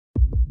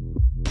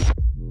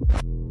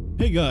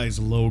Hey guys,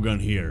 Logan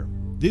here.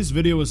 This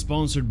video is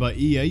sponsored by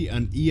EA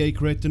and EA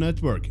Creator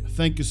Network.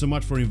 Thank you so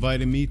much for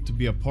inviting me to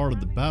be a part of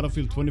the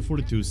Battlefield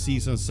 2042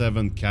 Season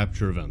 7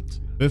 capture event.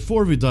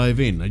 Before we dive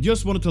in, I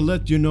just wanted to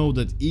let you know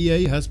that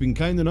EA has been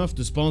kind enough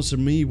to sponsor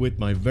me with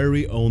my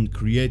very own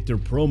creator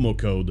promo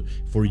code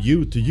for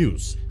you to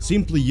use.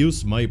 Simply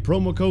use my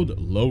promo code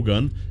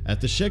LOGAN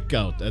at the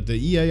checkout at the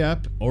EA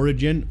app,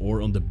 Origin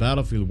or on the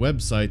Battlefield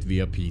website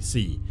via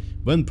PC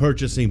when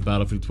purchasing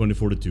Battlefield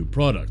 2042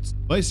 products.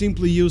 By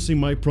simply using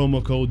my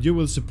promo code, you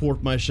will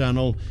support my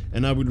channel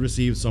and I will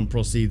receive some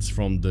proceeds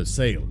from the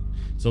sale.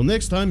 So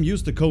next time,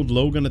 use the code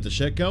LOGAN at the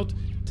checkout,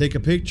 take a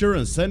picture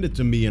and send it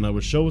to me and I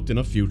will show it in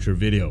a future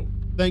video.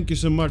 Thank you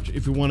so much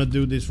if you want to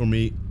do this for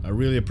me, I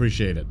really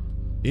appreciate it.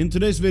 In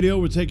today's video,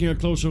 we're taking a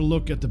closer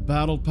look at the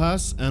Battle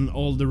Pass and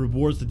all the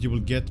rewards that you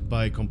will get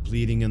by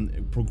completing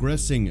and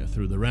progressing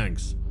through the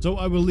ranks. So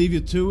I will leave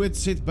you to it,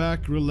 sit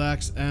back,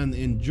 relax and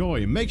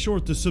enjoy. Make sure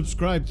to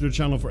subscribe to the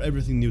channel for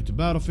everything new to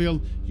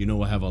Battlefield. You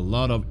know I have a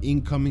lot of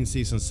incoming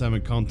Season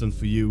 7 content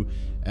for you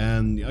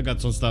and I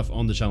got some stuff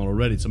on the channel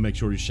already, so make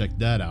sure you check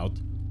that out.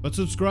 But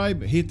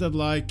subscribe, hit that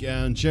like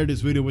and share this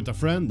video with a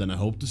friend and I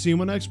hope to see you in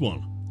my next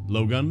one.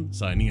 Logan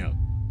signing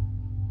out.